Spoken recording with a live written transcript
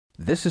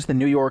This is the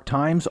New York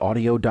Times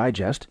Audio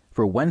Digest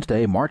for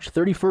Wednesday, March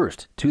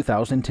 31st,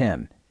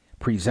 2010,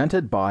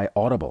 presented by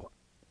Audible.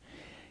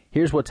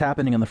 Here's what's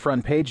happening in the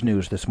front page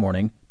news this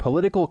morning.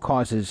 Political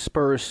causes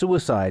spur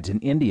suicides in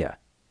India.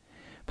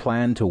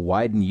 Plan to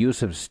widen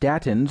use of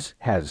statins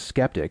has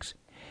skeptics.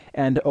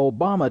 And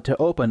Obama to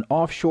open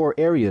offshore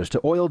areas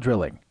to oil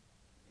drilling.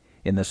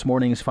 In this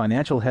morning's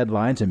financial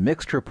headlines, a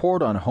mixed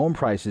report on home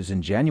prices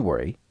in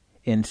January.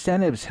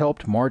 Incentives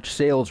helped March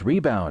sales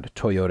rebound,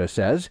 Toyota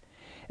says.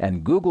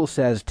 And Google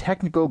says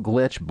technical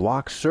glitch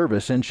blocks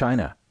service in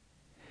China.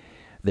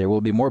 There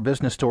will be more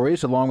business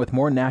stories along with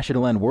more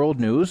national and world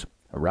news,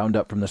 a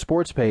roundup from the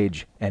sports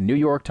page, and New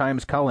York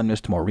Times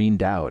columnist Maureen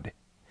Dowd.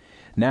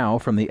 Now,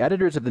 from the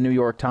editors of the New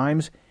York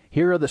Times,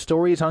 here are the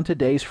stories on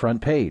today's front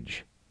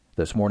page.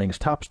 This morning's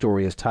top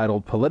story is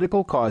titled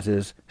Political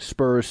Causes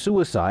Spur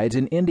Suicides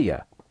in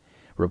India,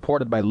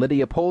 reported by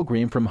Lydia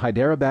Polgrim from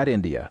Hyderabad,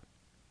 India.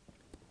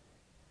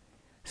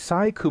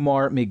 Sai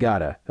Kumar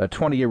Migada, a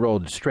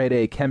 20-year-old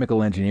straight-A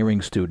chemical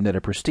engineering student at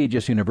a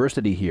prestigious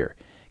university here,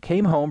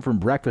 came home from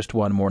breakfast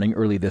one morning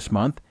early this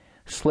month,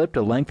 slipped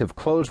a length of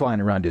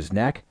clothesline around his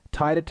neck,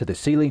 tied it to the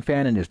ceiling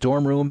fan in his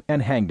dorm room,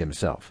 and hanged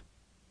himself.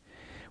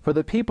 "For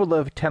the people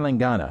of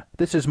Telangana,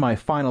 this is my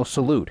final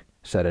salute,"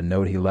 said a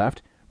note he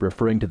left,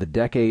 referring to the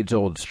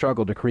decades-old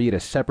struggle to create a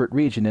separate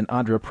region in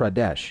Andhra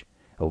Pradesh,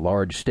 a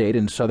large state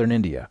in southern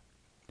India.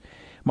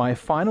 "My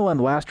final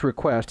and last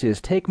request is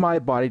take my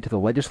body to the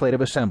Legislative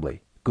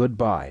Assembly.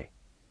 Goodbye."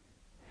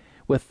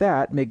 With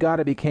that,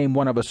 Migada became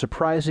one of a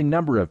surprising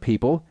number of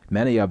people,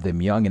 many of them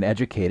young and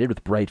educated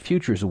with bright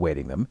futures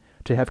awaiting them,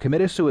 to have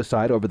committed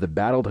suicide over the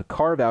battle to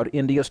carve out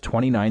India's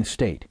 29th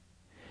state.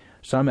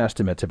 Some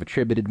estimates have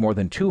attributed more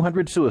than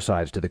 200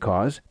 suicides to the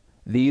cause.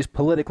 These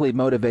politically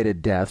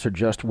motivated deaths are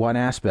just one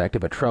aspect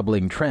of a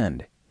troubling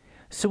trend.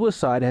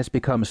 Suicide has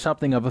become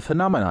something of a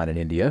phenomenon in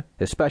India,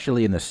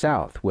 especially in the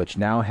South, which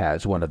now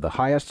has one of the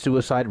highest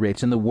suicide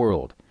rates in the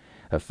world,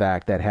 a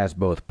fact that has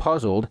both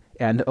puzzled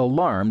and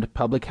alarmed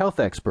public health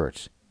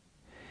experts.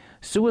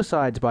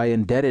 Suicides by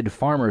indebted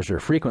farmers are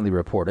frequently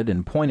reported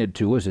and pointed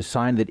to as a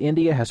sign that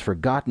India has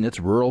forgotten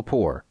its rural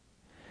poor.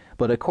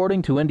 But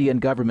according to Indian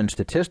government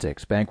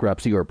statistics,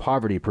 bankruptcy or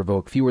poverty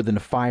provoke fewer than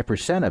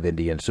 5% of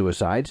Indian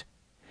suicides.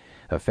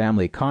 A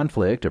family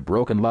conflict, a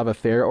broken love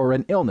affair, or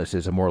an illness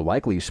is a more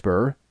likely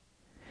spur.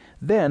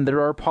 Then there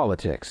are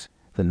politics.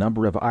 The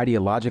number of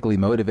ideologically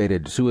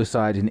motivated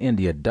suicides in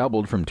India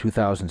doubled from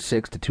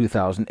 2006 to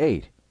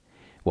 2008.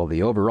 While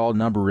the overall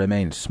number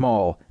remains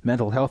small,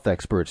 mental health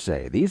experts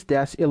say these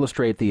deaths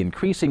illustrate the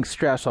increasing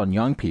stress on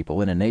young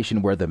people in a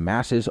nation where the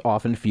masses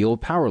often feel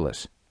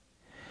powerless.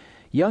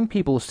 Young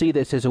people see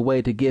this as a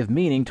way to give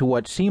meaning to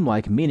what seem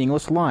like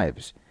meaningless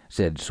lives,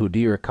 said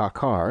Sudhir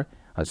Kakar,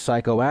 a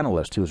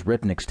psychoanalyst who's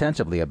written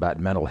extensively about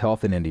mental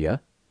health in India.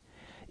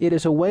 It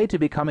is a way to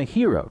become a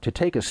hero, to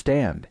take a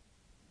stand.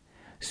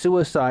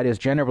 Suicide is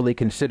generally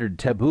considered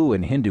taboo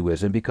in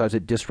Hinduism because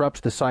it disrupts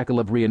the cycle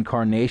of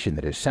reincarnation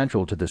that is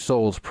central to the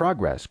soul's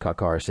progress,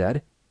 Kakar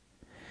said.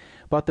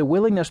 But the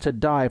willingness to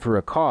die for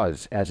a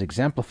cause, as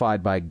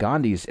exemplified by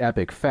Gandhi's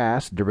epic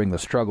fast during the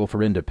struggle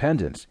for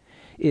independence,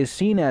 is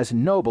seen as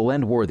noble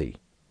and worthy.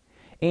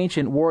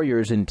 Ancient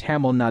warriors in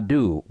Tamil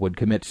Nadu would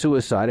commit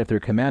suicide if their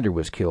commander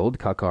was killed,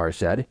 Kakar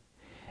said.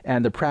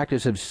 And the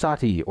practice of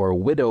sati, or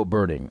widow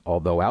burning,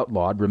 although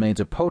outlawed, remains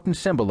a potent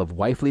symbol of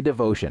wifely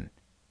devotion.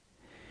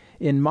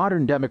 In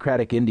modern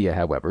democratic India,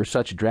 however,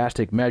 such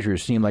drastic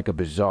measures seem like a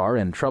bizarre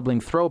and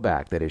troubling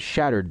throwback that has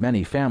shattered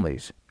many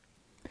families.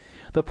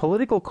 The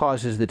political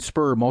causes that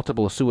spur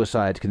multiple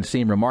suicides can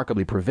seem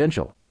remarkably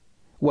provincial.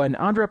 When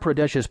Andhra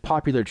Pradesh's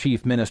popular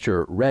chief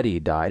minister, Reddy,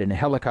 died in a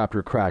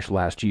helicopter crash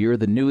last year,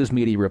 the news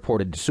media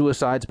reported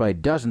suicides by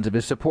dozens of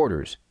his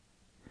supporters.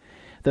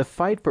 The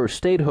fight for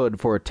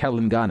statehood for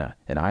Telangana,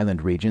 an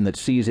island region that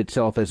sees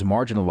itself as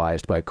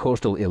marginalized by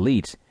coastal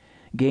elites,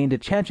 gained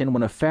attention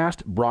when a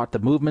fast brought the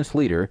movement's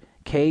leader,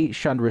 K.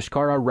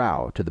 Chandrasekhara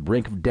Rao, to the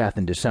brink of death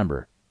in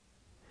December.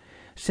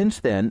 Since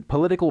then,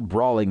 political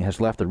brawling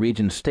has left the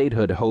region's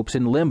statehood hopes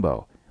in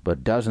limbo,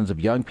 but dozens of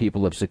young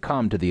people have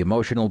succumbed to the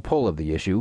emotional pull of the issue.